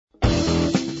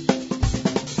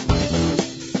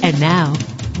And now,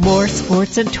 more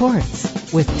Sports and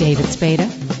Torts with David Spada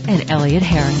and Elliot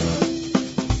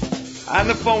Harris. On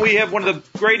the phone, we have one of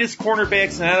the greatest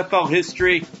cornerbacks in NFL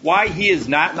history. Why he is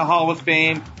not in the Hall of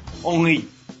Fame, only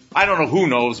I don't know who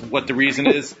knows what the reason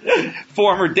is.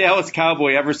 Former Dallas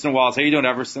Cowboy Everson Walls. How you doing,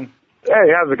 Everson?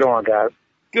 Hey, how's it going, guys?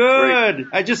 Good. Great.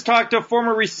 I just talked to a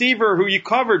former receiver who you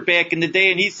covered back in the day,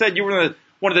 and he said you were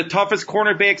one of the toughest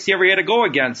cornerbacks he ever had to go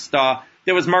against. That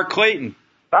was Mark Clayton.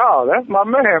 Oh, that's my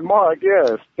man, Mark.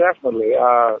 Yes, definitely.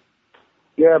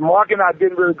 Yeah, Mark and I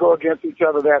didn't really go against each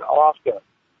other that often.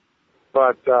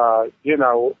 But,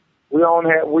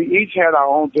 we each had our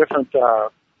own different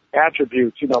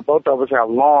attributes. You know, both of us have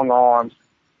long arms.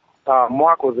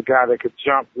 Mark was a guy that could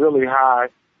jump really high.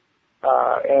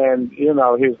 And,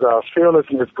 his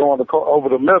fearlessness going over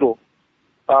the middle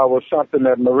was something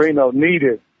that Marino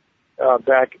needed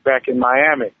back in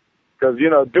Miami. Because,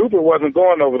 Duper wasn't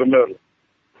going over the middle.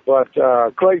 But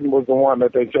Clayton was the one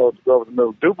that they chose to go over the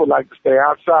middle. Duper liked to stay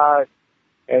outside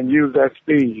and use that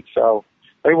speed. So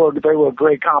they were a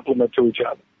great complement to each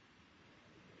other.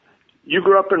 You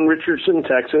grew up in Richardson,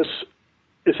 Texas.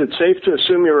 Is it safe to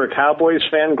assume you were a Cowboys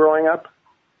fan growing up?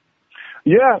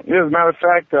 Yeah. As a matter of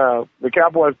fact, the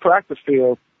Cowboys practice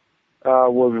field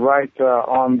was right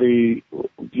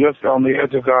just on the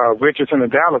edge of Richardson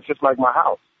and Dallas, just like my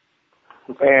house.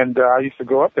 And I used to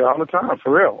go up there all the time,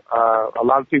 for real. A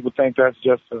lot of people think that's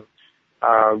just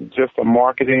a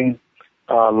marketing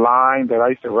line that I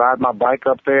used to ride my bike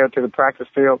up there to the practice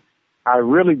field. I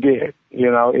really did.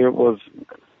 It was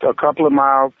a couple of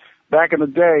miles. Back in the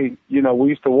day, we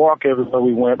used to walk everywhere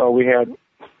we went, or we had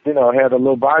a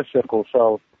little bicycle.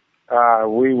 So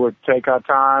we would take our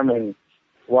time and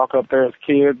walk up there as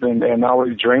kids and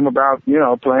always dream about,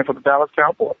 playing for the Dallas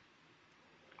Cowboys.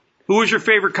 Who was your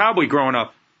favorite Cowboy growing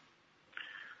up?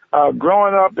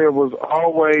 Growing up, it was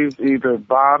always either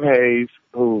Bob Hayes,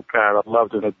 who kind of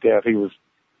loved it to death. He was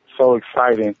so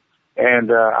exciting.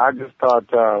 And I just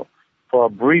thought for a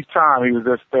brief time, he was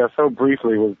just there so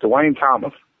briefly, was Dwayne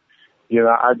Thomas.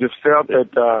 I just felt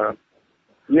that,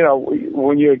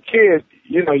 when you're a kid,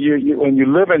 when you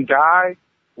live and die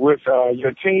with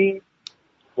your team,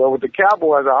 well, with the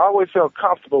Cowboys, I always felt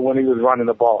comfortable when he was running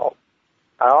the ball.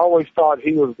 I always thought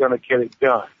he was going to get it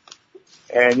done.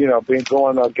 And, being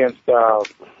going against,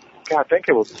 I think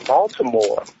it was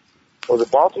Baltimore. Was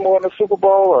it Baltimore in the Super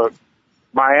Bowl or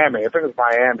Miami? I think it was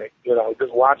Miami.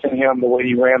 Just watching him, the way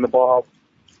he ran the ball,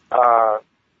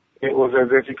 it was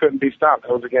as if he couldn't be stopped.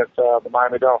 It was against the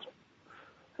Miami Dolphins.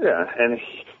 Yeah, and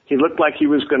he looked like he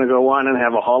was going to go on and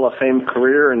have a Hall of Fame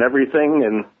career and everything,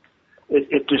 and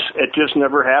it just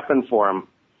never happened for him.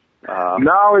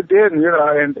 No, it didn't.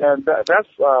 And that's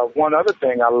one other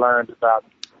thing I learned about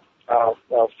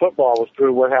football was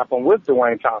through what happened with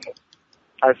Dwayne Thomas.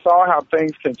 I saw how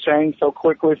things can change so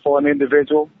quickly for an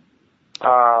individual.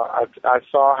 I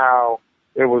saw how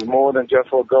it was more than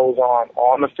just what goes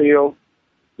on the field.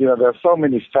 There's so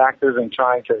many factors in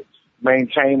trying to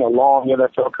maintain a long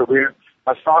NFL career.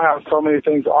 I saw how so many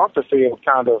things off the field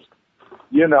kind of,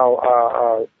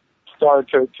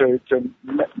 started to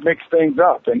mix things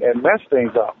up and mess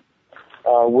things up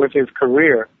with his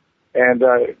career. And,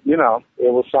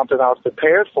 it was something I was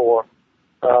prepared for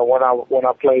when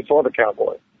I played for the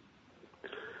Cowboys.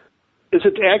 Is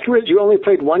it accurate you only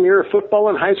played 1 year of football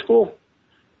in high school?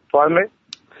 Pardon me?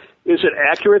 Is it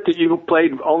accurate that you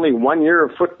played only 1 year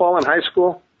of football in high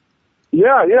school?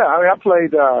 Yeah. I mean, I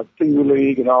played Senior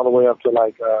League and all the way up to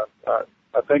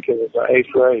I think it was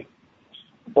 8th grade.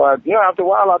 But, after a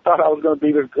while, I thought I was going to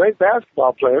be this great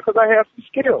basketball player because I had some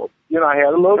skills. I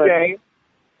had a little game.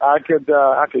 I could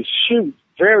shoot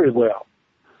very well.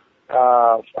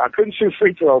 I couldn't shoot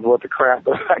free throws worth of crap,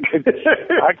 but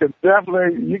I could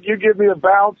definitely, you give me a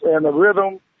bounce and a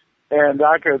rhythm, and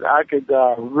I could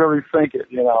really sink it,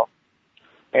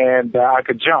 and I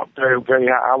could jump very, very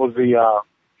high.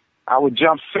 I would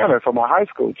jump center for my high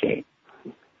school team.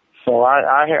 So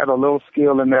I had a little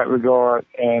skill in that regard,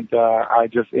 and I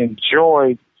just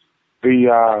enjoyed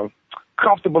the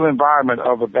comfortable environment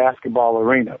of a basketball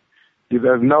arena.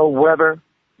 There's no weather,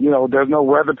 there's no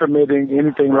weather permitting,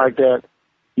 anything like that.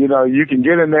 You can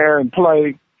get in there and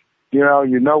play,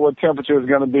 you know what temperature is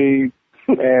going to be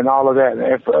and all of that. And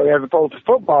as opposed to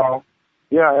football,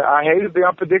 I hated the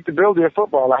unpredictability of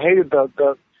football. I hated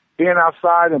the being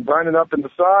outside and burning up in the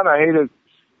sun. I hated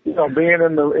being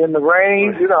in the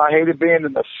rain. I hated being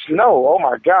in the snow. Oh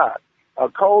my God. A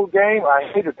cold game, I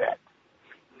hated that.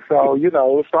 So, it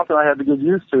was something I had to get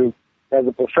used to as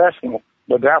a professional,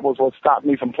 but that was what stopped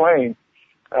me from playing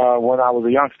when I was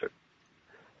a youngster.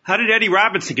 How did Eddie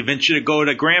Robinson convince you to go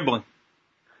to Grambling?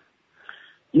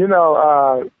 You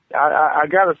know, I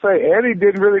got to say, Eddie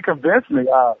didn't really convince me.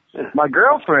 My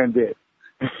girlfriend did.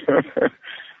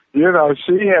 You know,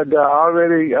 she had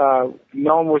already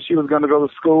known where she was going to go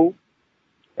to school.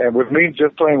 And with me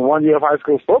just playing 1 year of high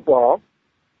school football,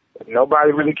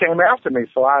 nobody really came after me.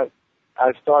 So I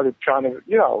started trying to,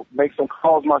 you know, make some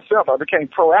calls myself. I became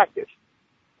proactive.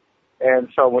 And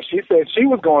so when she said she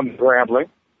was going to Grambling,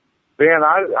 then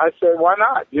I said, why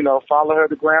not? You know, follow her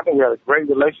to Grambling. We had a great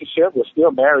relationship. We're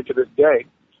still married to this day.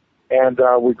 And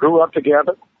we grew up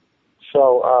together.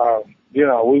 So, you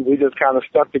know, we just kind of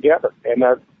stuck together. And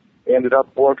that ended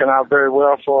up working out very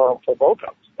well for both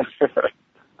of us.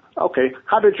 Okay.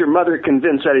 How did your mother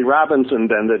convince Eddie Robinson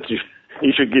then that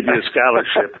he should give you a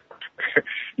scholarship?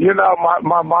 You know,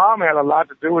 my mom had a lot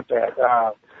to do with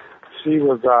that. She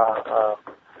was,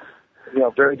 you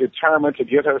know, very determined to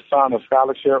get her son a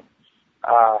scholarship.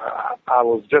 I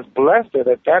was just blessed that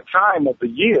at that time of the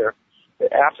year,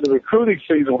 after the recruiting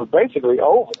season was basically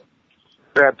over,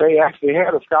 that they actually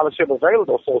had a scholarship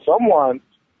available. So someone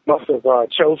must have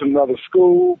chosen another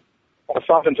school or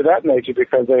something to that nature,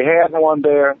 because they had one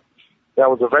there that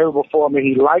was available for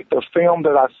me. He liked the film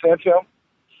that I sent him.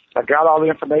 I got all the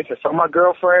information from my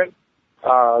girlfriend,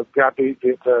 got the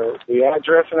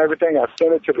address and everything. I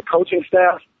sent it to the coaching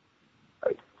staff.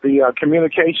 The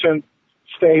communication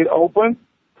stayed open.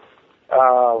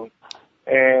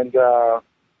 And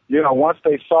you know, once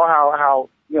they saw how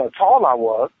you know, tall I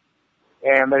was,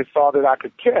 and they saw that I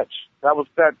could catch,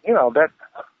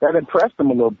 that impressed them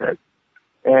a little bit.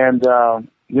 And,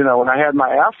 you know, when I had my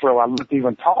afro, I looked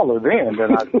even taller then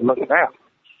than I look now.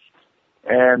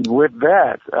 And with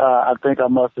that, I think I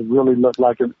must have really looked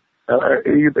like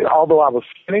although I was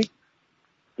skinny,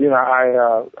 you know,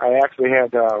 I actually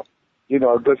had, you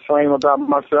know, a good frame about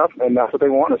myself, and that's what they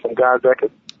wanted, some guys that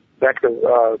could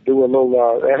do a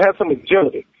little, it had some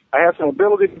agility. I had some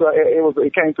ability, but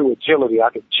it came through agility. I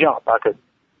could jump.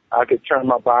 I could turn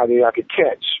my body. I could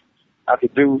catch. I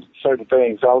could do certain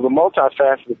things. So I was a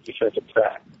multifaceted defensive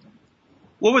back.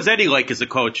 What was Eddie like as a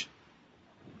coach?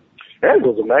 Eddie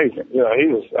was amazing. You know, he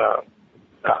was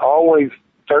always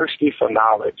thirsty for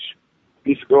knowledge.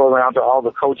 He used to go around to all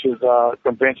the coaches'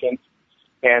 conventions,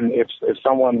 and if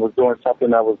someone was doing something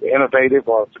that was innovative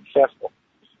or successful,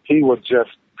 he would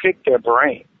just pick their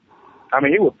brain. I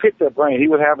mean, he would pick their brain. He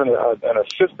would have an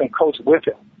assistant coach with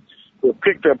him who would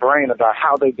pick their brain about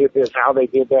how they did this, how they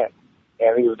did that.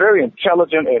 And he was a very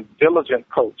intelligent and diligent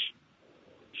coach.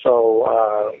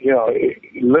 So, you know,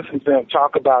 listen to him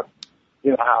talk about,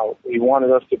 you know, how he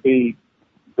wanted us to be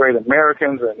great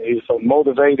Americans, and he was so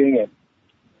motivating and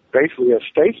basically a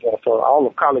statesman for all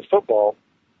of college football.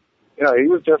 You know, he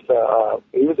was just a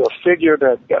figure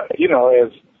that, you know,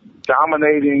 as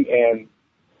dominating and,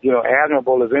 you know,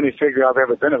 admirable as any figure I've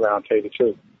ever been around, to tell you the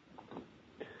truth.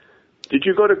 Did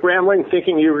you go to Grambling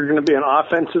thinking you were going to be an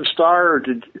offensive star, or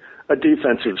a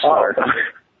defensive star?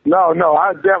 No,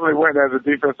 I definitely went as a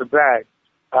defensive back.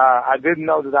 I didn't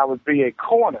know that I would be a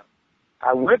corner.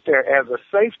 I went there as a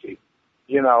safety.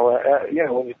 You know,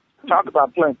 when you talk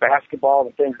about playing basketball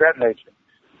and things of that nature,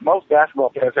 most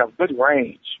basketball players have good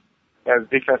range as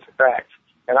defensive backs,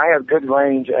 and I had good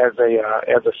range as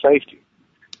a safety.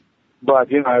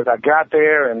 But, you know, as I got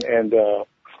there and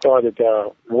started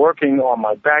working on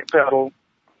my back pedal,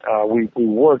 we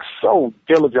worked so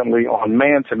diligently on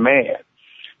man-to-man.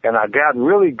 And I got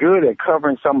really good at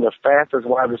covering some of the fastest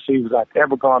wide receivers I've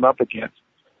ever gone up against.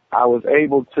 I was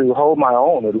able to hold my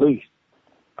own, at least,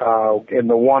 in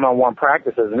the one-on-one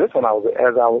practices. And this one, I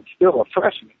was still a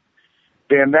freshman.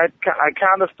 Then I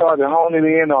kind of started honing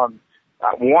in on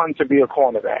wanting to be a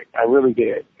cornerback. I really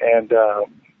did. And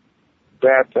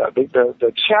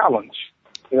the challenge,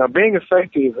 you know, being a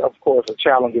safety is, of course, a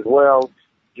challenge as well.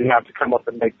 You have to come up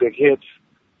and make big hits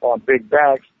on big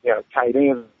backs, you know, tight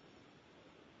ends.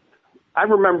 I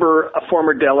remember a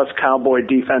former Dallas Cowboy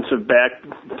defensive back,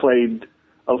 played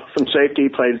some safety,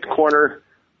 played corner,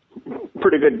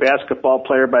 pretty good basketball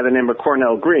player by the name of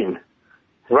Cornell Green.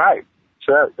 Right.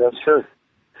 Sure. That's true.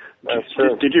 That's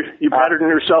true. Did you pattern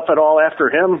yourself at all after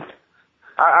him?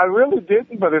 I really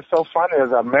didn't, but it's so funny.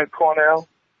 As I met Cornell,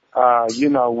 you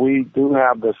know, we do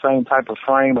have the same type of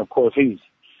frame. Of course, he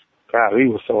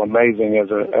was so amazing as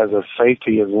a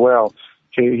safety as well.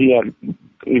 He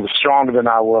was stronger than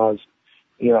I was,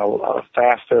 you know,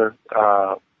 faster.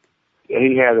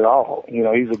 He had it all. You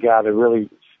know, he's a guy that really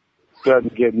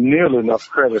doesn't get nearly enough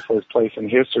credit for his place in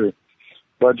history.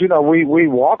 But, you know, we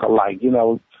walk alike. You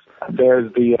know,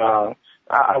 there's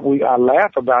I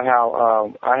laugh about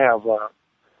how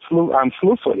I'm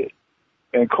slew-footed,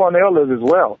 and Cornell is as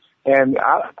well. And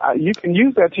you can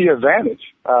use that to your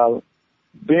advantage.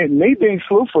 being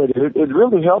slew-footed, it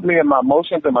really helped me in my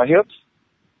motions and my hips,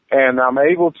 and I'm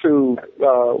able to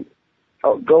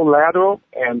go lateral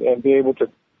and be able to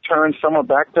turn summer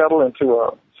back pedal into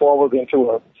a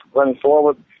running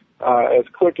forward as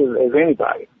quick as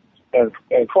anybody. And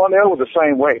Cornell was the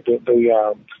same way.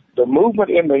 The movement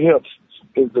in the hips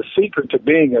is the secret to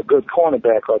being a good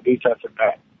cornerback or defensive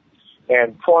back.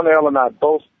 And Cornell and I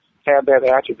both had that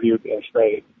attribute in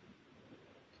spades.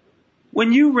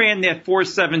 When you ran that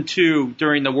 4.72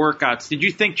 during the workouts, did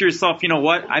you think to yourself, you know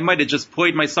what, I might have just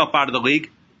played myself out of the league?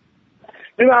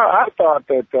 You know, I thought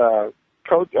that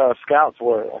scouts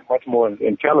were much more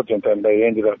intelligent than they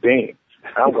ended up being.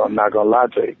 I'm not going to lie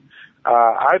to you.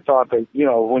 I thought that, you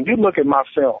know, when you look at my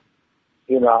film,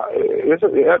 you know,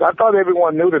 I thought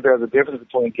everyone knew that there's a difference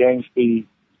between game speed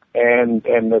and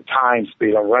the time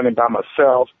speed. I'm running by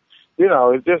myself. You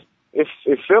know, it's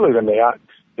silly to me.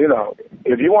 You know,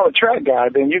 if you want a track guy,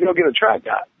 then you go get a track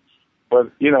guy.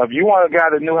 But, you know, if you want a guy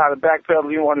that knew how to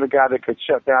backpedal, you wanted a guy that could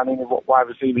shut down any wide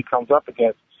receiver he comes up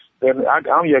against, then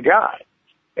I'm your guy.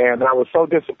 And I was so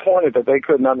disappointed that they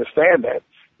couldn't understand that.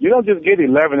 You don't just get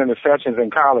 11 interceptions in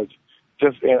college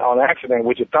just on accident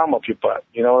with your thumb up your butt.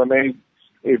 You know what I mean?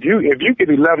 If you get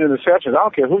 11 interceptions, I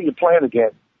don't care who you're playing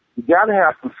against, you got to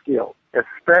have some skill,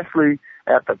 especially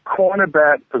at the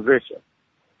cornerback position.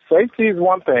 Safety is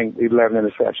one thing, 11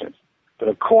 interceptions. But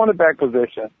a cornerback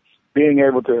position, being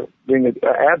agile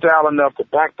enough to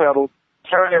backpedal,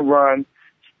 turn and run,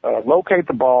 locate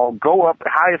the ball, go up the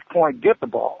highest point, get the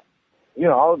ball. You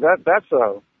know,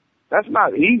 that's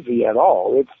not easy at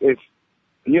all. It's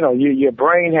you know, your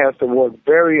brain has to work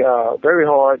very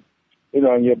hard, you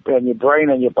know, and your brain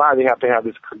and your body have to have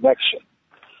this connection.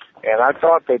 And I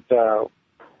thought that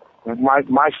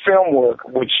my film work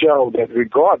would show that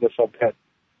regardless of that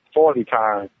 40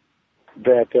 time,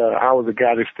 that I was a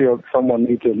guy that still someone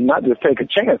needs to not just take a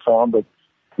chance on, but,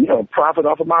 you know, profit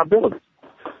off of my ability.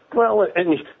 Well,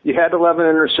 and you had 11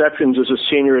 interceptions as a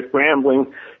senior at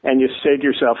Grambling, and you say to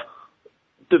yourself,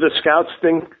 do the scouts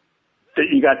think that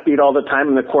you got beat all the time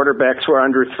and the quarterbacks were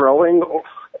underthrowing?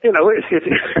 You know,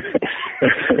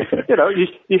 you know,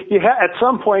 at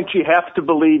some point you have to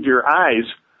believe your eyes,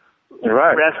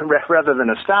 right, rather than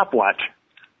a stopwatch.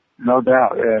 No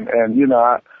doubt, and you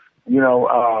know,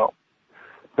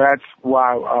 that's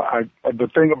why the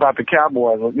thing about the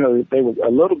Cowboys, you know, they were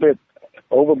a little bit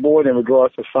overboard in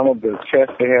regards to some of the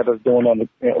tests they had us doing on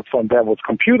from that was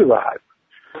computerized.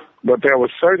 But there were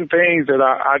certain things that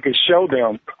I could show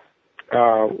them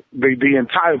the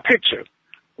entire picture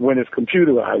when it's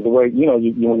computerized. The way, you know,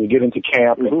 when you get into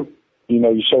camp, and, you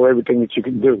know, you show everything that you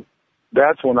can do.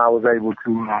 That's when I was able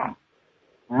to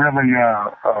really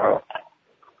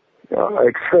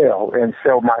excel and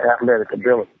show my athletic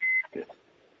ability.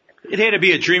 It had to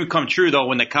be a dream come true, though,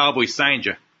 when the Cowboys signed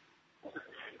you.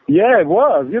 Yeah, it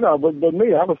was, you know, but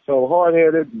me, I was so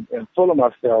hard-headed and full of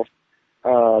myself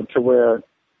to where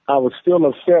I was still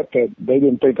upset that they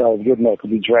didn't think I was good enough to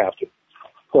be drafted.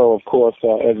 So, of course,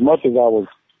 as much as I was,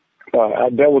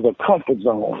 there was a comfort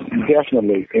zone,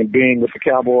 definitely, in being with the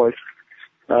Cowboys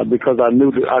because I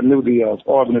knew the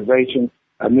organization,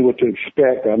 I knew what to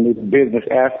expect, I knew the business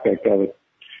aspect of it.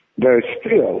 There's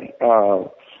still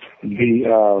the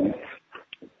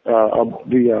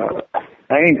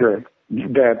anger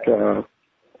that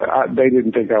they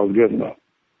didn't think I was good enough.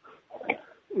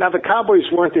 Now, the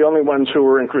Cowboys weren't the only ones who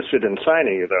were interested in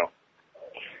signing you, though.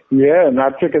 Yeah, and I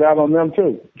took it out on them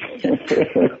too.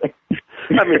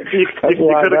 I mean,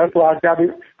 that's why I got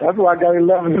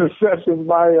 11 interceptions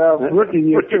my rookie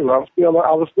year too. I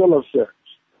was still upset.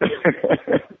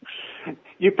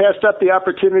 You passed up the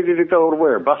opportunity to go to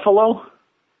where? Buffalo?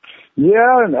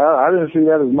 Yeah, no, I didn't see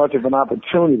that as much of an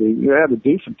opportunity. You had a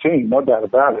decent team, no doubt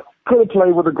about it. Could have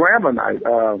played with a Grambling night.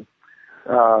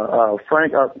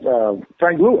 Frank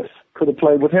Lewis could have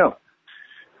played with him.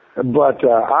 But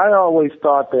I always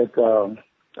thought that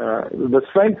the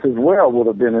Saints as well would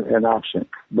have been an option.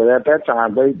 But at that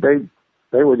time,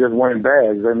 they were just wearing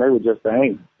bags and they were just the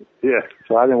aim. Yeah.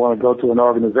 So I didn't want to go to an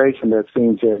organization that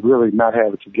seemed to really not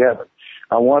have it together.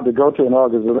 I wanted to go to an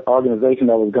organization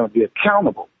that was going to be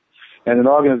accountable and an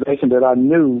organization that I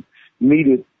knew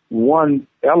needed one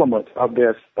element of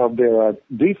their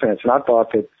defense. And I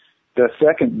thought that the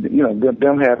second, you know,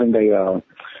 them having the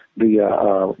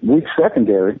weak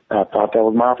secondary, I thought that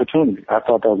was my opportunity. I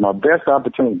thought that was my best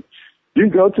opportunity. You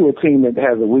can go to a team that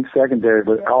has a weak secondary,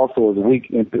 but also is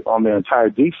weak on their entire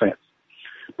defense.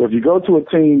 But if you go to a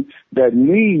team that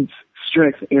needs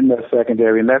strength in their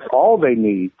secondary, and that's all they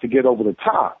need to get over the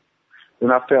top, then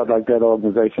I felt like that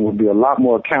organization would be a lot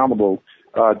more accountable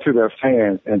to their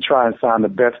fans and try and sign the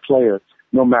best player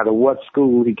no matter what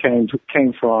school he came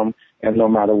from, and no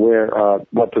matter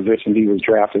what position he was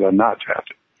drafted or not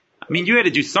drafted. I mean, you had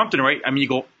to do something, right? I mean, you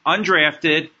go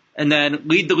undrafted and then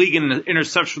lead the league in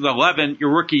interception with 11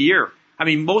 your rookie year. I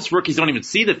mean, most rookies don't even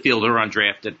see the field or are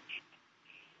undrafted.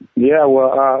 Yeah,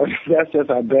 well, that's just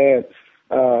how bad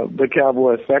the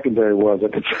Cowboys secondary was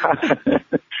at the time.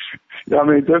 I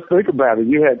mean, just think about it.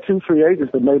 You had 2 free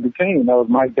agents that made the team. That was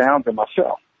Mike Downs and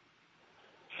myself.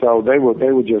 So they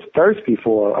were just thirsty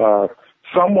for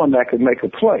someone that could make a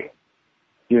play.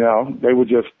 You know, they were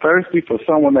just thirsty for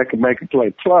someone that could make a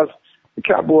play. Plus, the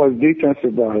Cowboys'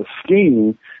 defensive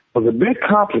scheme was a bit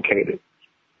complicated,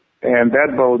 and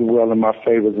that boded well in my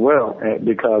favor as well,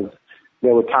 because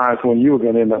there were times when you were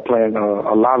going to end up playing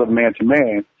a lot of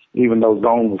man-to-man, even though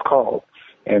zone was called.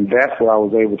 And that's where I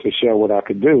was able to show what I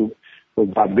could do, was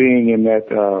by being in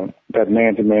that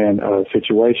man-to-man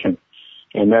situation.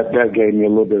 And that gave me a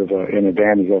little bit of an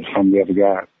advantage of some of the other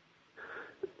guys.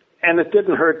 And it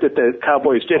didn't hurt that the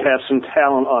Cowboys did have some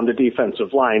talent on the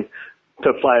defensive line to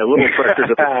apply a little pressure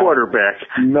to the quarterback.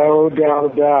 No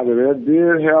doubt about it. It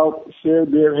did help. Sure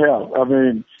did help. I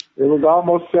mean, it was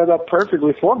almost set up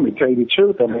perfectly for me, to tell you the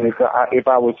truth. I mean, if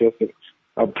I was just to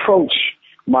approach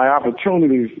my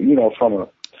opportunities, you know, from an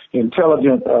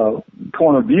intelligent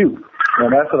point of view.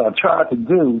 And that's what I tried to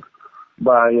do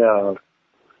by,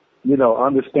 you know,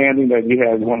 understanding that you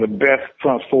had one of the best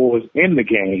front fours in the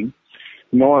game,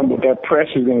 knowing that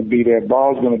pressure is going to be there,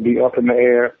 ball's going to be up in the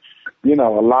air, you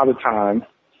know, a lot of times.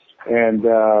 And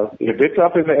if it's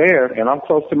up in the air and I'm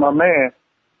close to my man,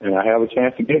 and I have a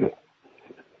chance to get it.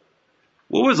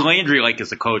 What was Landry like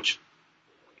as a coach?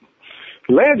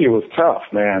 Landry was tough,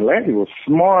 man. Landry was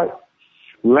smart.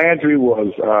 Landry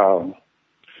was,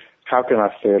 how can I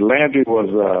say it? Landry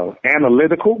was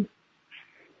analytical.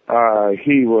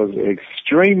 He was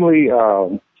extremely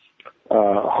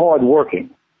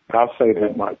hardworking. I'll say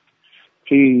that much.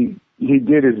 He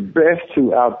did his best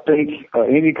to outthink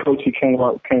any coach he came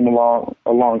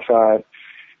alongside,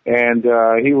 and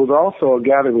he was also a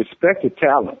guy that respected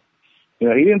talent. You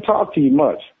know, he didn't talk to you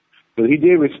much, but he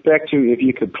did respect you if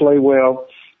you could play well,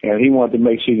 and he wanted to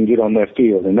make sure you can get on that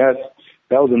field. And that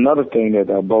was another thing that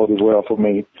boded well for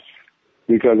me,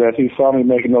 because as he saw me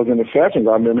making those interceptions,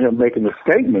 I remember him making a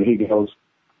statement. He goes,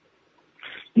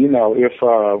 you know, if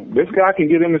this guy can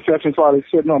get interceptions while he's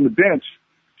sitting on the bench,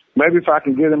 maybe if I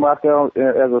can get him out there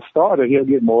as a starter, he'll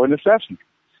get more interceptions.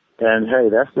 And, hey,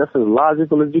 that's as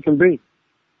logical as you can be.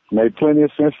 Made plenty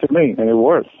of sense to me, and it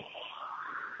worked.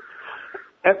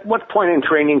 At what point in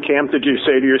training camp did you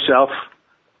say to yourself,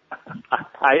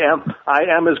 I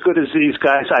am as good as these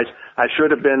guys. I should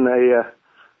have been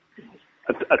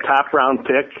a top round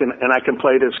pick, and I can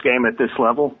play this game at this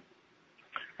level?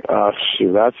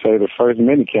 Shoot, I'd say the first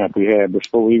mini camp we had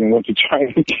before we even went to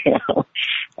training camp.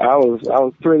 I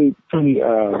was pretty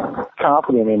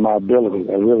confident in my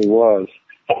ability. I really was.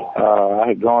 I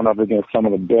had gone up against some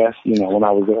of the best, you know, when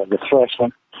I was a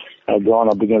freshman. I had gone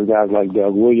up against guys like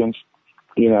Doug Williams.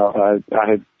 You know, I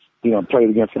had, you know, played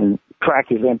against some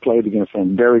practice and played against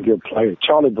some very good players.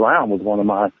 Charlie Brown was one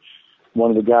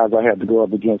of the guys I had to go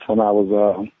up against when I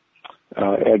was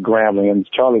at Grambling, and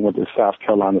Charlie went to South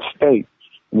Carolina State.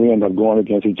 We ended up going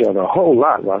against each other a whole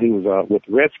lot while he was with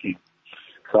the Redskins.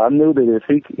 So I knew that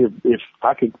if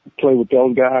I could play with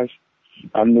those guys,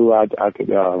 I knew I could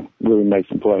really make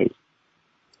some plays.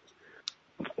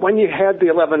 When you had the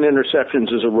 11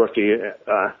 interceptions as a rookie,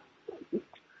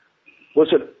 was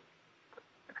it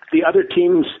the other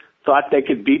teams thought they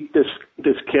could beat this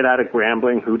kid out of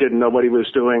Grambling who didn't know what he was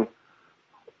doing?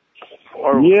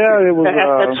 Or yeah, it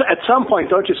was. At some point,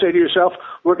 don't you say to yourself,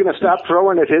 "We're going to stop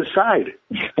throwing at his side"?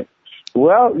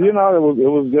 Well, you know,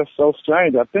 it was just so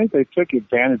strange. I think they took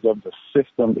advantage of the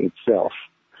system itself.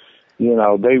 You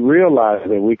know, they realized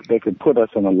that they could put us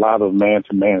in a lot of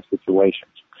man-to-man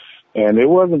situations, and it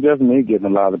wasn't just me getting a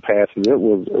lot of passes. It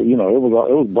was, you know, it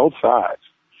was both sides.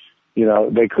 You know,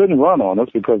 they couldn't run on us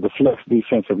because the flex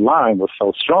defensive line was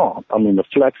so strong. I mean, the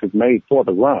flex is made for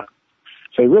the run.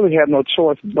 So they really had no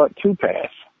choice but to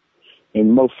pass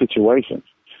in most situations.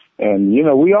 And, you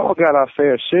know, we all got our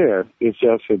fair share. It's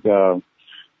just that,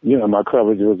 you know, my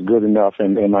coverage was good enough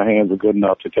and my hands were good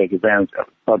enough to take advantage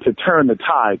of, to turn the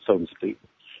tide, so to speak.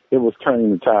 It was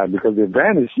turning the tide because the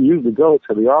advantage usually goes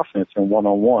to the offense in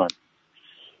one-on-one.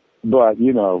 But,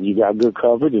 you know, you got good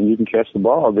coverage and you can catch the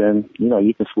ball, then, you know,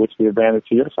 you can switch the advantage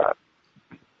to your side.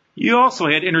 You also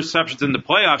had interceptions in the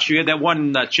playoffs. You had that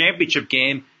one championship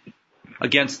game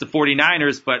against the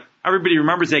 49ers, but everybody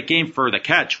remembers that game for the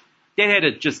catch. They had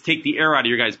to just take the air out of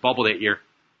your guys' bubble that year.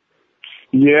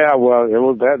 Yeah, well,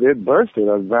 it bursted.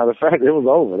 As a matter of fact, it was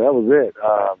over. That was it.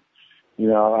 You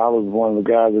know, I was one of the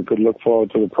guys that could look forward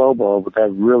to the Pro Bowl, but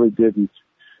that really didn't,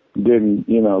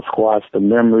 squash the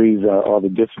memories or the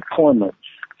disappointment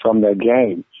from that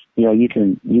game. You know, you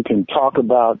can talk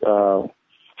about,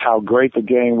 how great the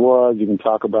game was. You can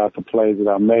talk about the plays that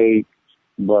I made,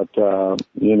 but, when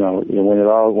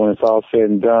it's all said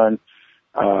and done,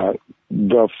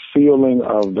 the feeling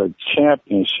of the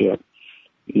championship,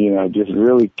 just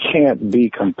really can't be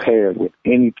compared with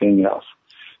anything else.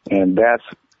 And that's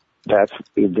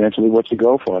eventually what you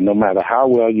go for, no matter how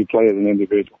well you play as an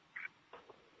individual.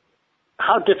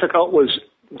 How difficult was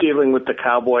dealing with the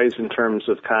Cowboys in terms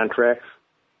of contracts?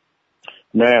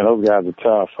 Man, those guys are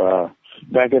tough.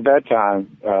 Back at that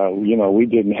time, we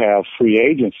didn't have free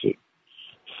agency.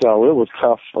 So it was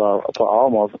tough for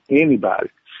almost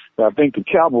anybody. But I think the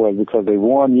Cowboys, because they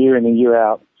won year in and year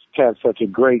out, had such a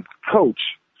great coach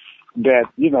that,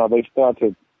 they started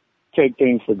to take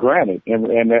things for granted. And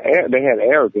they had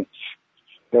arrogance.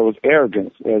 There was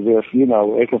arrogance, as if,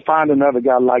 they could find another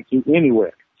guy like you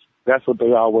anywhere. That's what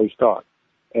they always thought.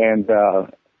 And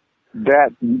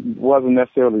that wasn't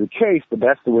necessarily the case, but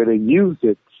that's the way they used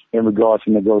it in regards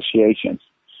to negotiations.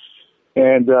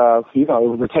 And, it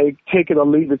was a take it or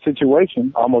leave it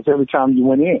situation almost every time you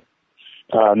went in.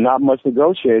 Not much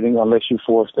negotiating unless you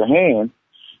forced a hand.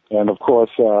 And, of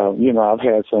course, I've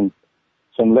had some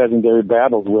legendary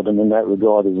battles with them in that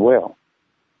regard as well.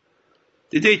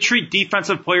 Did they treat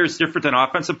defensive players different than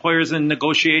offensive players in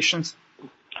negotiations?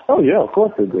 Oh, yeah, of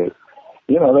course they did.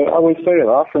 They always say it,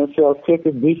 offense sells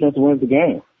tickets, defense wins the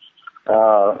game.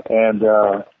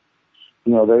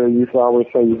 They used to always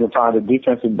say you can find a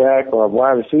defensive back or a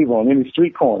wide receiver on any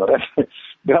street corner.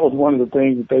 That was one of the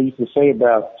things that they used to say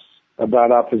about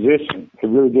our position. They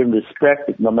really didn't respect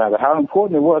it, no matter how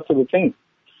important it was to the team.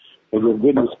 They just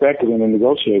didn't respect it in the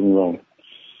negotiating room.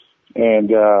 And,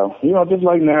 just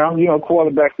like now,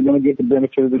 quarterbacks are going to get the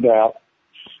benefit of the doubt.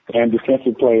 And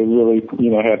defensive players really,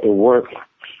 have to work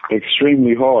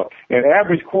extremely hard. An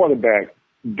average quarterback,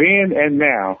 then and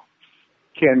now,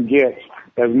 can get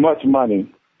as much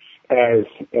money as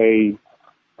a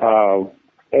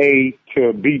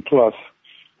to B plus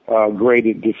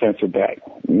graded defensive back.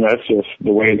 And that's just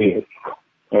the way it is.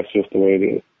 That's just the way it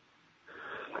is.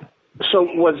 So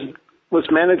was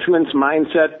management's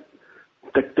mindset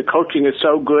that the coaching is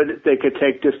so good they could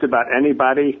take just about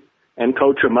anybody and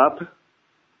coach them up?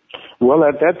 Well,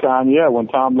 at that time, yeah, when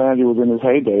Tom Landry was in his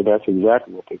heyday, that's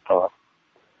exactly what they thought.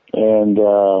 And,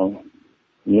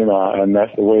 and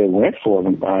that's the way it went for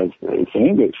them. It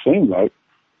seemed like,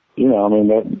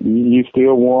 that you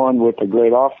still won with a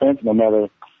great offense, no matter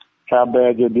how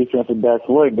bad your defensive backs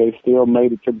were. They still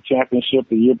made it to the championship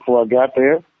the year before I got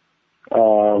there.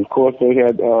 Of course, they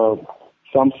had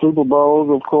some Super Bowls,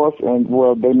 of course, and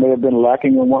they may have been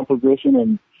lacking in one position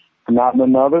and not in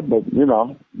another, but,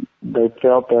 they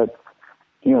felt that,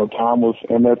 Tom was,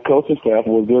 and their coaching staff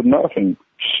was good enough, and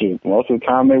most of the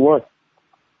time they were.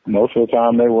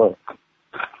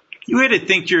 You had to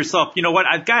think to yourself, you know what,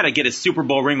 I've got to get a Super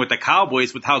Bowl ring with the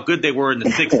Cowboys with how good they were in the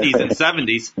 60s and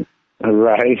 70s.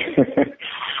 Right.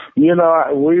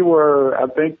 We were, I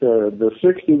think the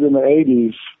 60s and the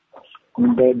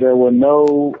 80s, there were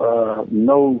no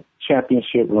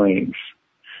championship rings.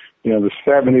 The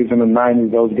 70s and the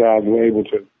 90s, those guys were able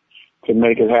to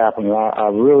make it happen. And I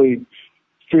really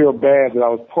feel bad that I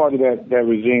was part of that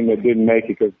regime that didn't make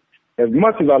it, because as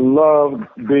much as I loved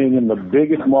being in the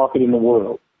biggest market in the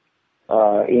world,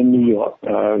 in New York,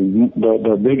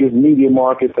 the biggest media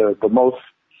market, the most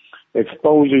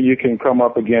exposure you can come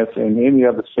up against in any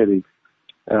other city,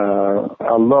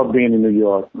 I love being in New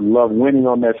York, love winning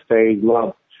on that stage,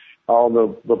 love all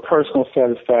the personal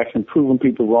satisfaction, proving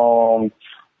people wrong,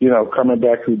 coming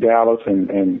back through Dallas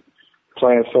and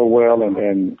playing so well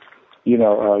and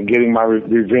getting my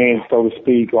revenge, so to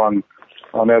speak, on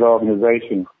that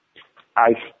organization.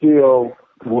 I still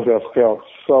would have felt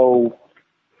so,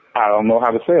 I don't know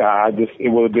how to say it. It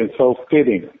would have been so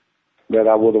fitting that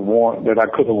I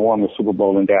could have won the Super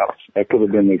Bowl in Dallas. That could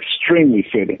have been extremely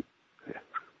fitting.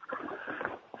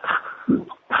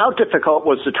 How difficult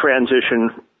was the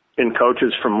transition in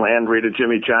coaches from Landry to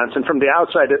Jimmy Johnson? From the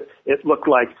outside, it looked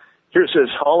like here's this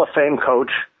Hall of Fame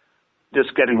coach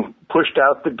just getting pushed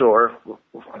out the door,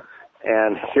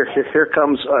 and here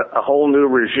comes a whole new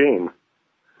regime.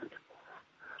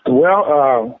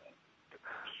 Well,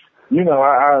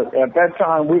 at that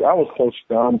time, I was so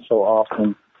stunned so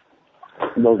often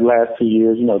in those last 2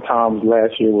 years. Tom's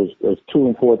last year was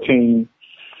 2-14.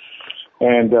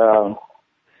 And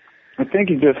I think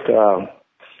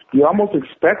you almost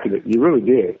expected it. You really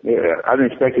did. I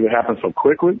didn't expect it to happen so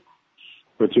quickly,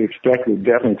 but you expected it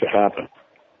definitely to happen.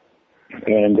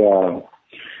 And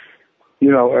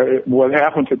what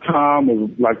happened to Tom was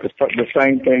like the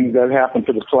same thing that happened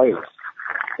to the players.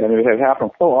 And it had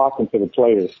happened so often to the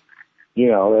players.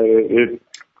 It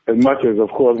as much as, of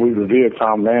course, we revered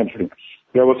Tom Landry,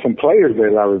 there were some players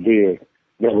that I revered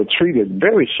that were treated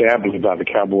very shabbily by the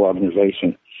Cowboy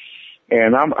organization.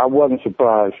 And I wasn't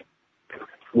surprised.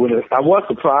 I was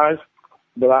surprised,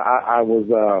 but I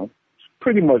was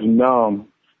pretty much numb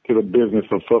to the business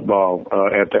of football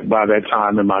by that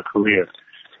time in my career.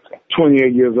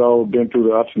 28 years old, been through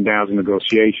the ups and downs of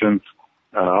negotiations,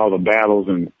 all the battles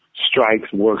and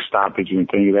strikes, work stoppage, and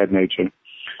things of that nature.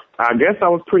 I guess I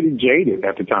was pretty jaded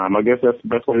at the time. I guess that's the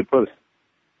best way to put it.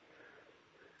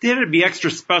 Did it be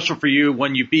extra special for you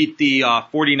when you beat the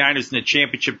 49ers in the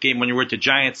championship game when you were with the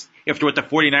Giants after what the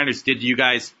 49ers did to you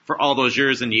guys for all those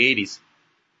years in the 80s?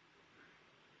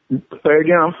 Say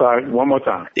again, I'm sorry. One more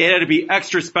time. It had to be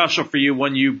extra special for you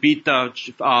when you beat the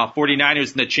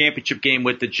 49ers in the championship game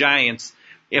with the Giants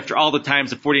after all the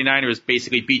times the 49ers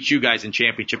basically beat you guys in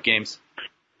championship games.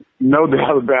 No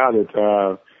doubt about it.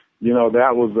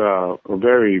 That was a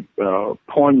very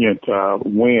poignant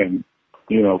win.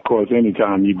 Of course,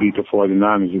 anytime you beat the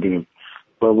 49ers, you do.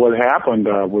 But what happened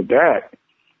with that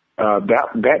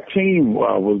team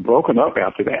was broken up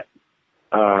after that.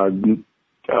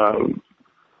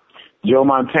 Joe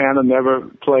Montana never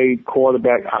played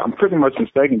quarterback. I'm pretty much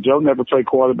mistaken. Joe never played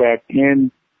quarterback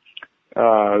in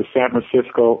San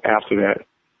Francisco after that.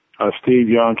 Steve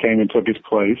Young came and took his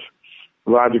place.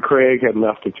 Roger Craig had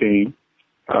left the team.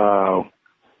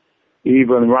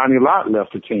 Even Ronnie Lott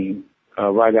left the team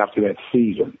right after that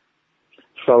season.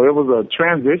 So it was a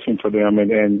transition for them.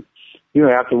 And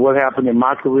after what happened in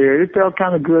my career, it felt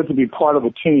kind of good to be part of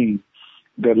a team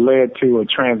that led to a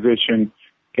transition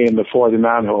in the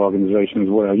 49er organization as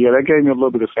well. Yeah, that gave me a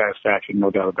little bit of satisfaction,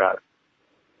 no doubt about it.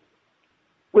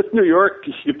 With New York,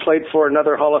 you played for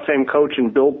another Hall of Fame coach in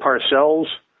Bill Parcells.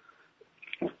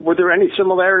 Were there any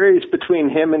similarities between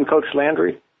him and Coach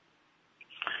Landry?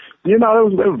 They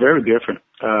were very different.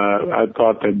 I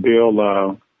thought that Bill,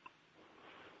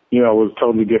 was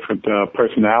totally different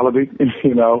personality,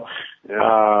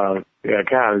 Yeah,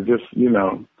 God, just, he's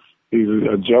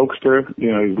a jokester.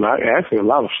 He's actually a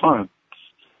lot of fun.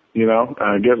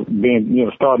 I guess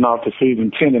being, starting off the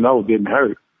season 10-0 didn't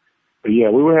hurt. But yeah,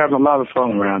 we were having a lot of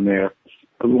fun around there.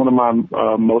 It was one of my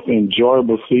most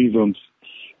enjoyable seasons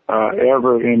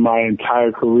ever in my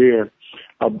entire career.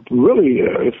 Really,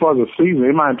 as far as a season,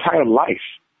 in my entire life.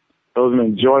 It was an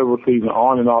enjoyable season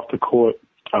on and off the court,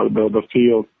 the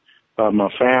field, my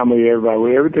family,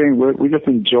 everybody, everything. We just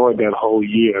enjoyed that whole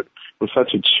year. It was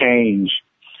such a change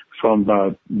from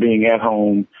being at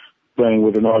home, playing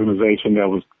with an organization that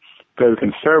was very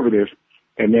conservative,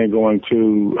 and then going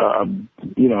to,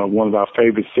 one of our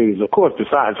favorite cities, of course,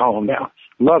 besides home now.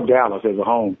 Love Dallas as a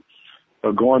home.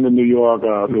 But going to New York,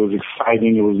 it was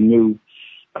exciting. It was new.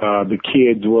 The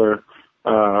kids were,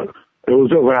 it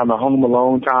was around the Home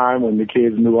Alone time when the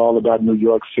kids knew all about New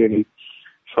York City.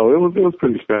 So it was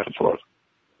pretty special for us.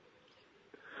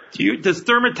 Does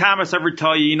Thurman Thomas ever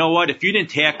tell you, you know what, if you didn't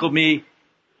tackle me,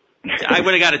 I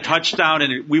would have got a touchdown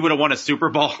and we would have won a Super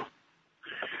Bowl?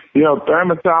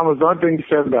 Thurman Thomas, one thing he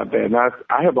said about that, and I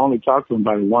have only talked to him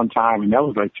about it one time, and that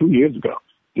was like 2 years ago.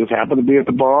 Just happened to be at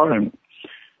the bar, and,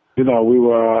 we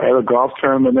were at a golf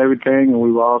tournament and everything, and we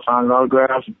were all signing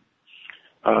autographs.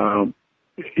 Somehow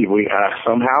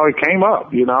it came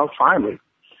up, finally.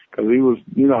 Because he was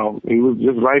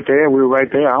just right there. We were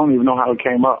right there. I don't even know how it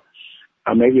came up.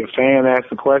 Maybe a fan asked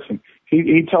the question.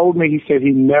 He told me, he said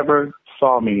he never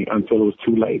saw me until it was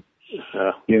too late.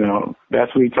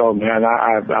 That's what he told me. And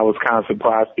I was kind of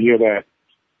surprised to hear that,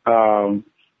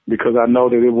 because I know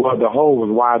that the hole was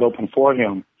wide open for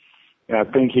him. And I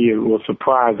think he was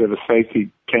surprised that the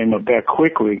safety came up that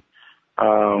quickly,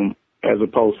 as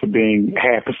opposed to being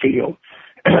half the field.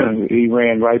 He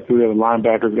ran right through there. The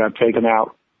linebackers got taken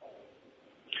out.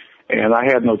 And I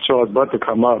had no choice but to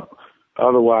come up.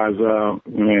 Otherwise,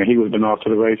 he would have been off to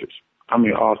the races.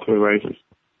 Off to the races.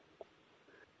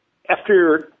 After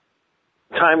your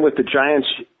time with the Giants,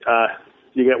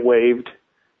 you get waived.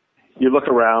 You look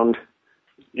around.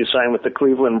 You sign with the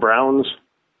Cleveland Browns.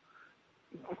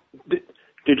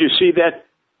 Did you see that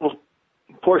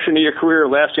portion of your career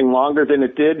lasting longer than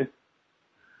it did?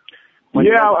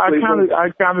 Yeah, I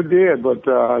kind of did, but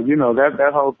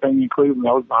that whole thing in Cleveland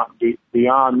was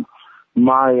beyond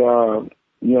my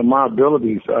my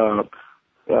abilities.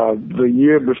 The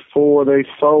year before they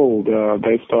sold,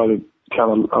 they started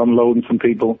kind of unloading some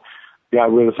people,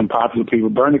 got rid of some popular people.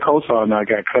 Bernie Kosar and I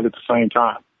got cut at the same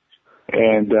time,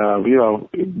 and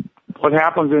what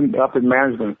happens up in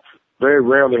management? very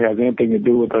rarely has anything to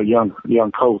do with a young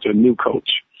coach, a new coach.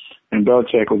 And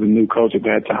Belichick was a new coach at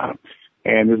that time.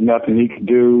 And there's nothing he could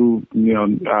do.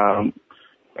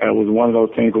 It was one of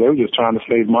those things where they were just trying to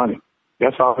save money.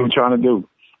 That's all they were trying to do.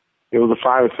 It was a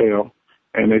fire sale.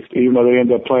 And even though they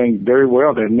ended up playing very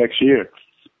well that next year,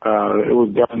 it was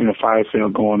definitely a fire sale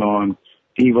going on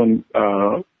even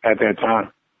at that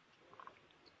time.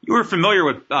 You were familiar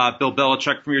with Bill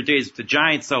Belichick from your days with the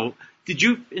Giants, so did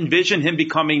you envision him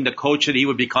becoming the coach that he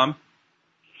would become?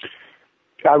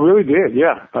 I really did,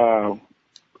 yeah. I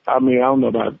don't know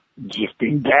about just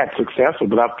being that successful,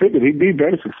 but I figured he'd be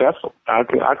very successful. I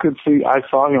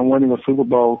saw him winning a Super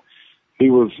Bowl. He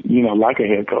was, like a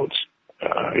head coach.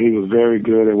 He was very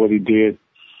good at what he did.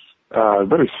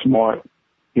 Very smart,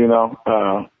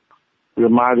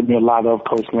 reminded me a lot of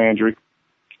Coach Landry.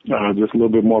 Just a little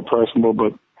bit more personable,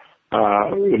 but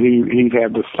he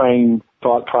had the same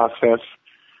thought process,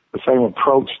 the same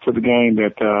approach to the game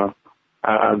that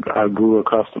I grew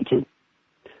accustomed to.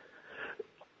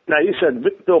 Now, you said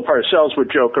Bill Parcells would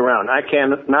joke around. I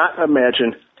cannot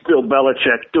imagine Bill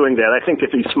Belichick doing that. I think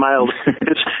if he smiled,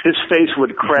 his face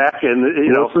would crack, and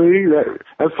Well, see,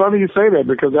 that's funny you say that,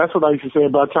 because that's what I used to say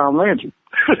about Tom Landry.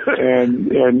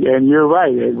 and you're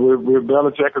right, with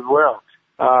Belichick as well.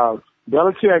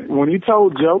 Belichick, when he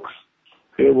told jokes,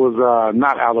 it was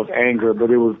not out of anger,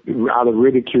 but it was out of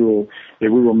ridicule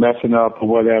if we were messing up or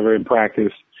whatever in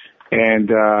practice. And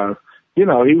he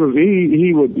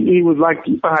was like,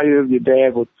 how your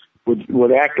dad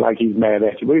would act like he's mad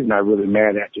at you, but he's not really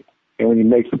mad at you. And when he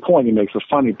makes a point, he makes a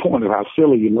funny point of how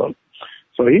silly you look.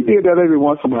 So he did that every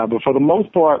once in a while, but for the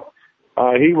most part,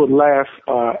 he would laugh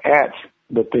at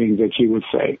the things that you would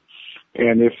say.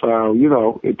 And if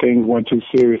things weren't too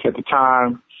serious at the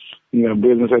time,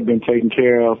 business had been taken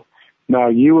care of,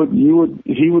 he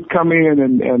would come in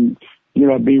and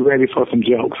be ready for some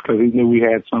jokes, because he knew we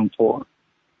had some for him.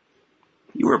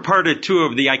 You were part of two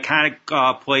of the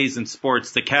iconic plays in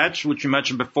sports, the catch, which you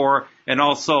mentioned before, and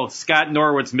also Scott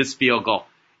Norwood's missed field goal.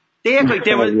 They act like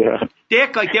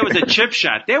that was a chip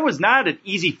shot. That was not an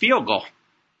easy field goal.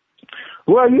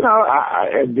 Well, these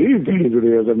days it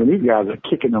is. These guys are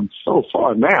kicking them so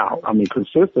far now.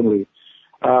 Consistently.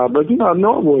 But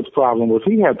Norwood's problem was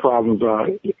he had problems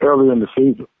early in the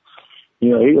season. He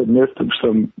had missed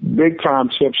some big time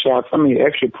chip shots.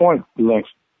 Extra point length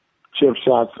chip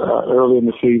shots early in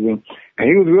the season, and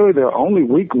he was really their only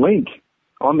weak link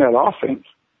on that offense.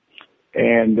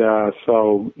 And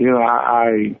so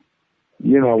I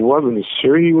wasn't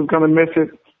sure he was going to miss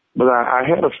it, but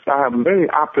I'm very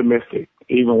optimistic.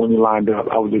 Even when he lined up,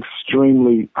 I was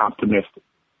extremely optimistic.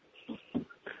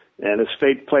 And his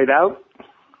fate played out.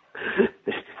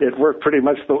 It worked pretty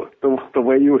much the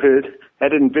way you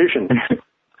had envisioned.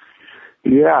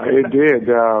 Yeah, it did.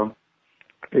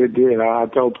 It did. I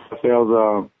told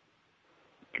Parcells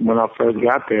when I first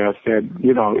got there, I said,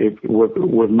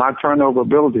 with my turnover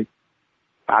ability,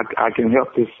 I can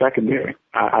help this secondary.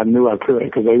 I knew I could,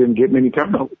 because they didn't get many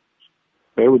turnovers.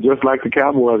 They were just like the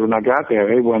Cowboys when I got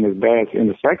there. They weren't as bad in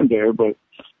the secondary, but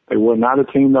they were not a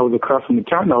team that was accustomed to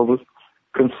turnovers,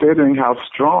 considering how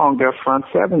strong their front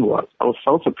seven was. I was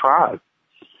so surprised.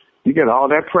 You get all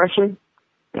that pressure.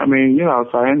 So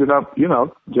I ended up,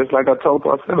 just like I told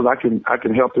Parcells, I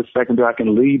can help this secondary. I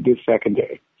can lead this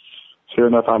secondary. Sure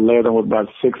enough, I led them with about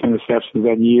 6 interceptions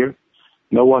that year.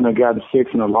 No one had gotten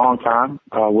 6 in a long time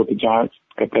with the Giants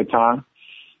at that time.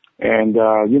 And,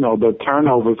 the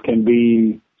turnovers can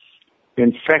be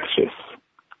infectious.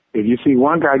 If you see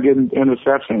one guy getting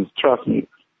interceptions, trust me,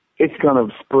 it's going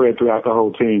to spread throughout the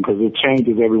whole team, because it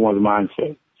changes everyone's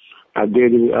mindset. I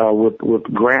did it with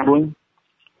Grambling.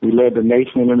 We led the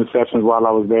nation in interceptions while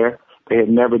I was there. They had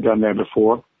never done that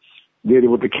before. Did it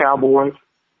with the Cowboys.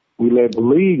 We led the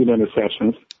league in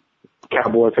interceptions.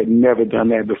 Cowboys had never done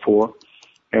that before.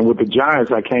 And with the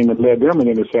Giants, I came and led them in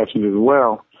interceptions as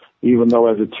well, even though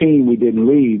as a team we didn't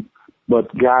lead,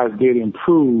 but guys did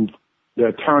improve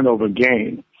their turnover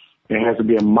game. There has to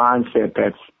be a mindset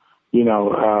that's,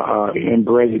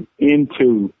 inbred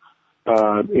into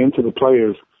the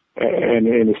players, and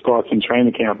it starts in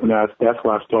training camp, and that's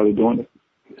why I started doing it.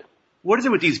 What is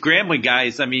it with these Grambling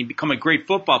guys? Becoming great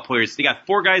football players. They got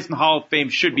 4 guys in the Hall of Fame,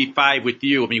 should be 5 with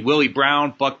you. Willie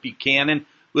Brown, Buck Buchanan,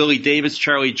 Willie Davis,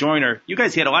 Charlie Joyner. You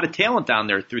guys had a lot of talent down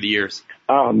there through the years.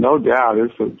 Oh, no doubt.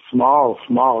 It's a small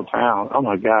town. Oh,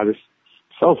 my God. It's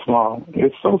so small.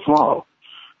 It's so small.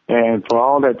 And for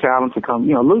all that talent to come,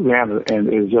 Louisiana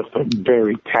is just a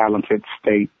very talented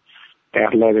state,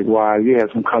 athletic-wise. You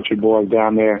had some country boys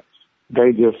down there.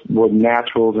 They just were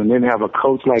naturals, and then have a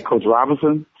coach like Coach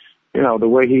Robinson. The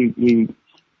way he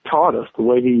taught us, the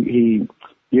way he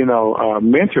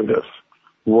mentored us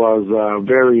was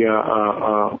very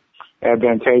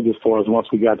advantageous for us once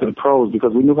we got to the pros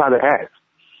because we knew how to act.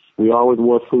 We always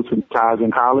wore suits and ties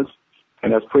in college,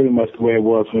 and that's pretty much the way it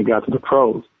was when we got to the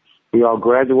pros. We all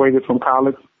graduated from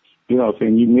college, so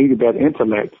you needed that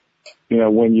intellect,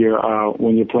 when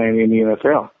you're playing in the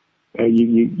NFL.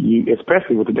 You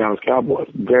especially with the Dallas Cowboys,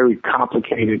 very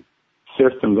complicated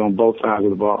systems on both sides of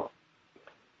the ball.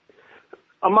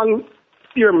 Among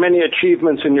your many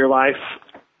achievements in your life,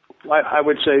 I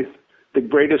would say the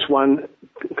greatest one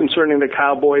concerning the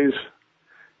Cowboys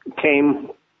came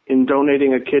in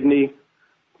donating a kidney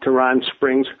to Ron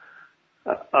Springs,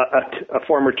 a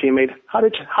former teammate. How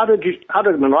did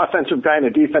an offensive guy and a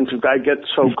defensive guy get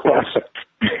so close?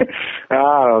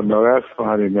 I don't know. That's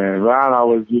funny, man. Ron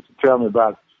always used to tell me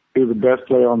about he was the best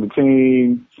player on the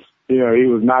team. He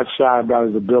was not shy about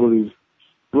his abilities.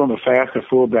 He was one of the faster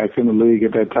fullbacks in the league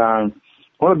at that time.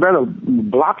 One of the better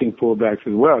blocking fullbacks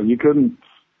as well. You could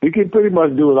pretty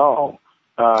much do it all.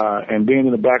 And being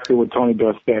in the backfield with Tony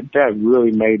Dorsett, that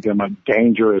really made them a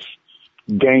dangerous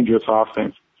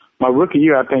offense. My rookie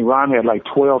year, I think Ron had like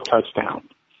 12 touchdowns.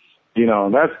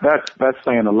 That's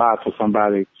saying a lot for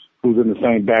somebody who's in the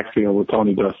same backfield with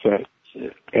Tony Dorsett.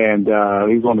 And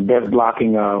he's one of the best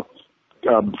blocking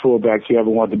fullbacks you ever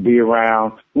wanted to be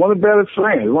around. One of the better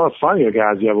friends, one of the funnier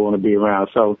guys you ever want to be around.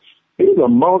 So he's a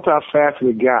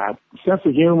multifaceted guy. Sense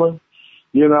of humor,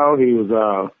 he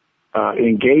was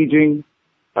engaging.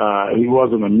 He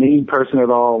wasn't a mean person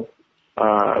at all.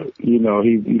 He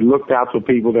looked out for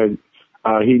people that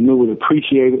he knew would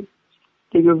appreciate it.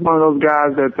 He's just one of those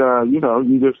guys that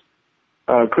you just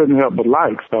couldn't help but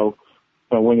like. So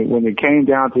when it came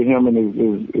down to him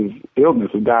and his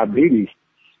illness of diabetes,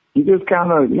 you just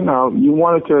kind of you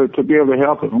wanted to be able to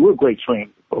help him. We were great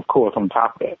friends, of course. On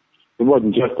top of that, it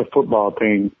wasn't just a football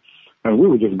thing. And we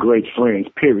were just great friends.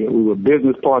 Period. We were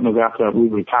business partners after we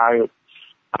retired.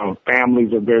 Our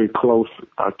families are very close.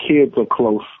 Our kids are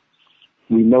close.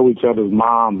 We know each other's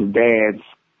moms, dads,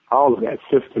 all of that,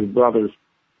 sisters, brothers.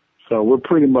 So we're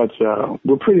pretty much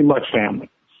family.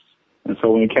 And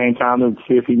so when it came time to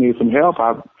see if he needed some help,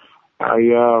 I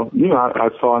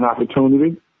saw an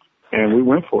opportunity, and we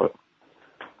went for it.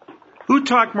 Who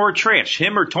talked more trash,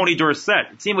 him or Tony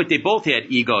Dorsett? It seemed like they both had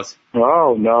egos.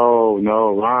 Oh, no.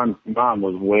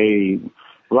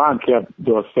 Ron kept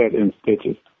Dorsett in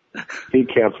stitches. He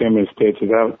kept him in stitches.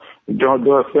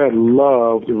 Dorsett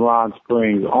loved Ron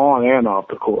Springs on and off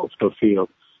the field.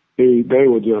 They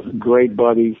were just great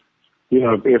buddies.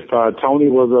 If Tony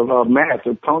was a match,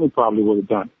 Tony probably would have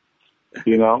done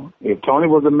it. If Tony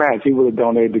was a match, he would have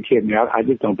donated the kidney. I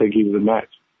just don't think he was a match.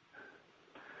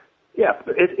 Yeah,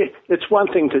 it's one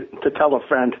thing to tell a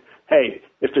friend, hey,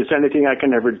 if there's anything I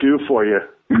can ever do for you.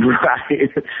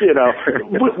 Right.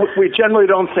 We generally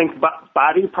don't think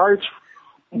body parts.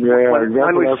 Yeah,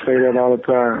 exactly. I say that all the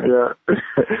time.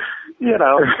 Yeah.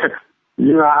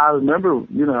 I remember,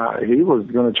 he was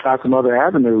going to try some other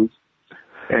avenues,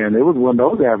 and it was when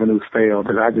those avenues failed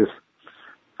that I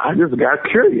just got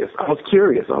curious. I was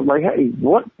curious. I was like, hey,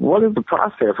 what is the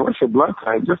process? What's your blood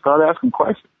type? Just started asking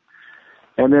questions.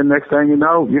 And then next thing you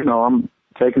know, I'm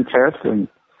taking tests and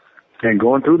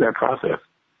going through that process.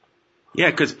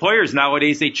 Yeah, because players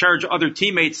nowadays, they charge other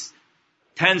teammates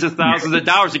tens of thousands of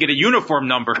dollars to get a uniform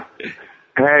number.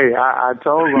 Hey, I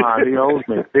told Ron he owes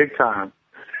me big time.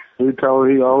 He told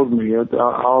he owed me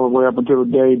all the way up until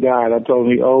the day he died. I told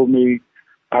him he owed me.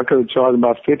 I could have charged him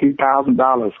about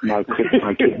 $50,000 for my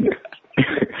kidney.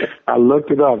 I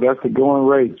looked it up. That's the going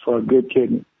rate for a good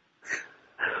kidney.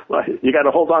 Well, you got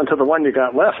to hold on to the one you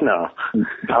got left now.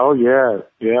 Oh yeah.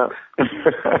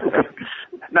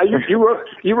 Now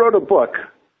you wrote a book,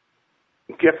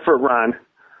 Gift for Ron.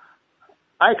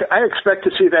 I expect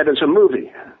to see that as a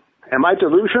movie. Am I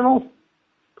delusional?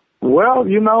 Well,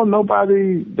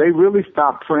 they really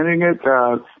stopped printing it.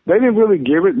 They didn't really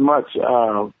give it much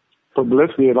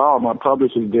publicity at all. My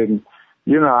publishers didn't.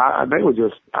 They were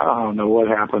just, I don't know what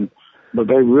happened, but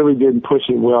they really didn't push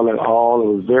it well at all.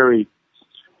 It was very,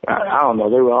 I don't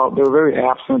know, they were very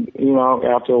absent,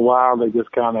 after a while. They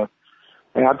just kind of,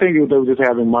 and I think they were just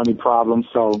having money problems.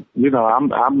 So,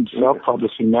 I'm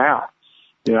self-publishing now.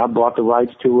 I bought the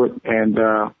rights to it, and,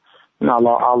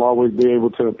 I'll always be able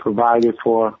to provide it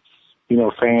for,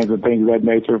 fans and things of that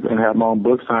nature and have my own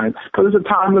book signed. Because it's a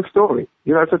timeless story.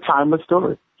 It's a timeless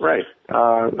story. Right.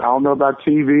 I don't know about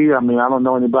TV. I don't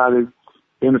know anybody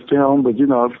in the film, but, if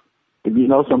you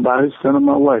know somebody, send them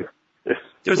my way.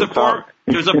 There's a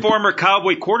former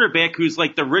Cowboy quarterback who's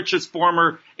like the richest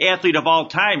former athlete of all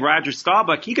time, Roger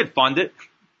Staubach. He could fund it.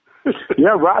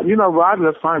 Yeah, Roger,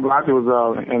 that's funny. Roger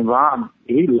was, and Ron,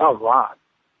 he loved Ron.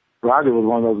 Roger was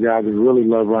one of those guys that really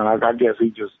loved running. I guess he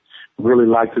just really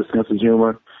liked his sense of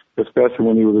humor, especially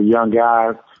when he was a young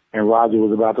guy and Roger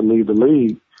was about to leave the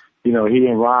league. You know, he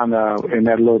and Ron, in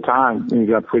that little time, he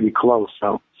got pretty close.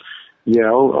 So, yeah,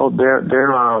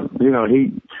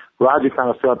 Roger kind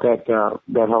of felt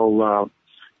that whole,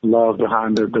 love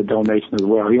behind the donation as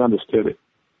well. He understood it.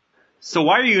 So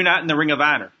why are you not in the Ring of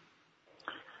Honor?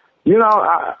 You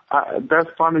know, that's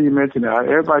funny you mentioned that.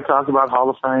 Everybody talks about Hall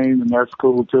of Fame, and that's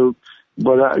cool too.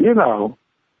 But, you know,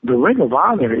 the Ring of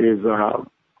Honor is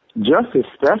just as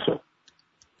special.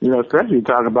 You know, especially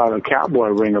talking about a Cowboy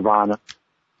Ring of Honor.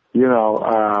 You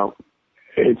know,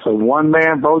 it's a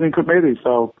one-man voting committee,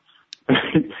 so,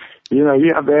 you know,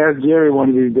 you have to ask Jerry one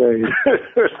of these days.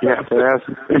 You have to ask.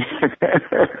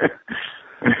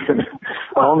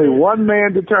 Only one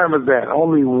man determines that.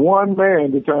 Only one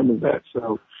man determines that.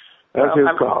 So that's his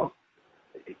call.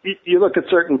 You look at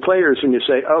certain players and you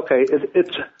say, okay,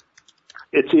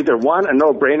 it's either one, a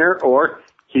no-brainer, or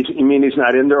you mean he's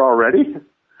not in there already?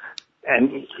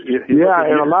 And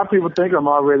and a lot of people think I'm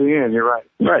already in. You're right.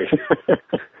 Right.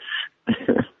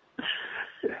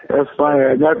 That's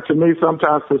funny. That, to me,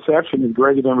 sometimes perception is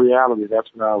greater than reality. That's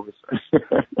what I always say.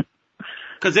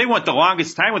 Because they went the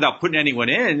longest time without putting anyone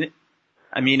in.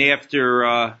 I mean,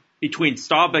 after between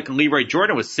Staubach and Leroy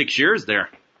Jordan was 6 years there.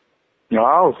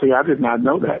 Oh, see, I did not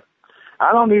know that.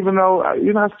 I don't even know.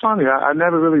 You know, it's funny. I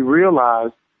never really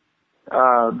realized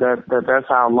that's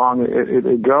how long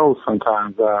it goes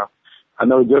sometimes. I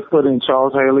know just put in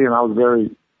Charles Haley, and I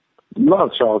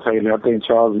love Charles Haley. I think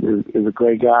Charles is a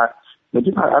great guy. But,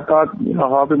 you know, I thought, you know,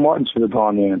 Harvey Martin should have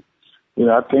gone in. You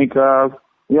know, I think,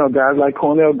 you know, guys like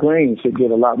Cornell Green should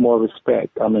get a lot more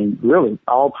respect. I mean, really,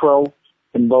 all-pro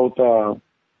in both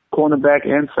cornerback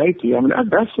and safety. I mean,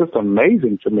 that's just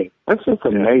amazing to me. That's just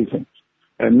amazing.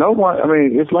 And no one, I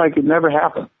mean, it's like it never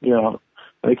happened, you know.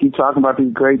 They keep talking about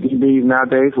these great DBs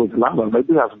nowadays, which a lot of them, they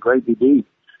do have some great DBs.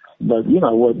 But, you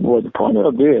know, what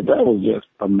Cornell did, that was just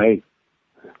amazing.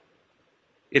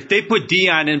 If they put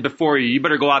Dion in before you, you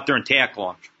better go out there and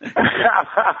tackle him.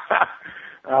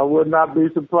 I would not be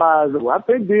surprised. I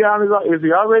think Dion is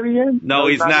he already in? No,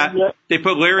 he's not. They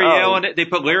put Larry Allen. They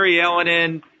put Larry Allen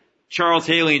in, Charles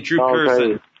Haley, and Drew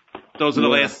Pearson. Those are the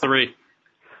last three.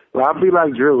 Well, I'll be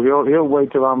like Drew. He'll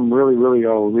wait till I'm really, really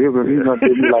old. He's gonna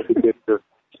give me like a gift.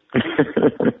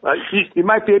 You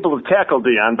might be able to tackle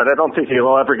Dion, but I don't think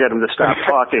you'll ever get him to stop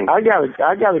talking. I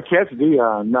gotta catch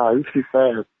Dion. No, he's too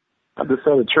fast. I just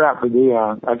set a trap for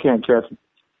Dion. I can't catch him.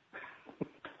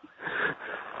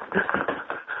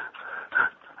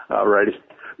 All righty.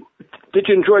 Did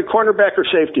you enjoy cornerback or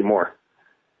safety more?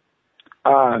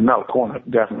 No, corner,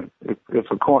 definitely. If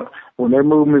a corner, when they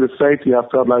moved me to safety, I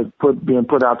felt like being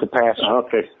put out to pasture.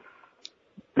 Okay.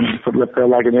 It felt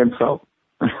like an insult.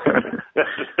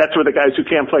 That's where the guys who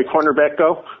can't play cornerback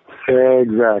go?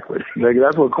 Exactly.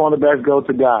 That's where cornerbacks go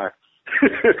to die.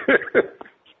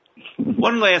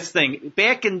 One last thing.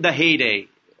 Back in the heyday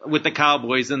with the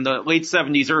Cowboys in the late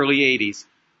 70s, early 80s,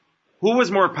 who was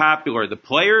more popular, the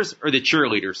players or the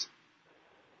cheerleaders?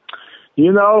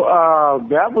 You know,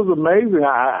 that was amazing.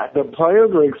 The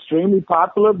players were extremely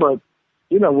popular, but,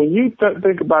 you know, when you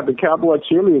think about the Cowboy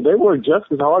cheerleaders, they work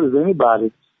just as hard as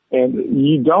anybody, and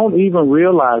you don't even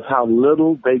realize how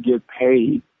little they get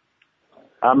paid.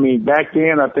 I mean, back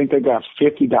then, I think they got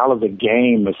 $50 a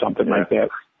game or something like that.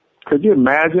 Could you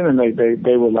imagine? And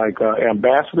they were like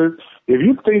ambassadors. If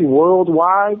you think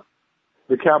worldwide,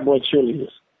 the Cowboy cheerleaders.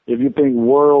 If you think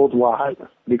worldwide,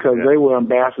 because they were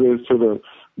ambassadors to the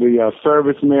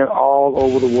servicemen all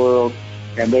over the world,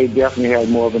 and they definitely had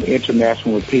more of an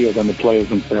international appeal than the players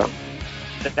themselves.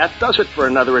 That does it for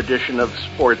another edition of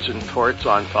Sports and Torts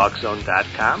on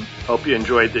TalkZone.com. Hope you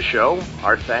enjoyed the show.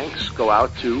 Our thanks go out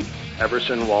to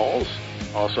Everson Walls,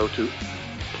 also to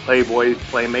Playboy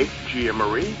Playmate Gia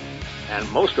Marie, and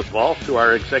most of all to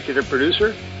our executive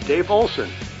producer, Dave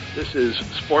Olson. This is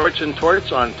Sports and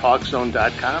Torts on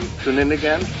TalkZone.com. Tune in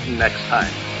again next time.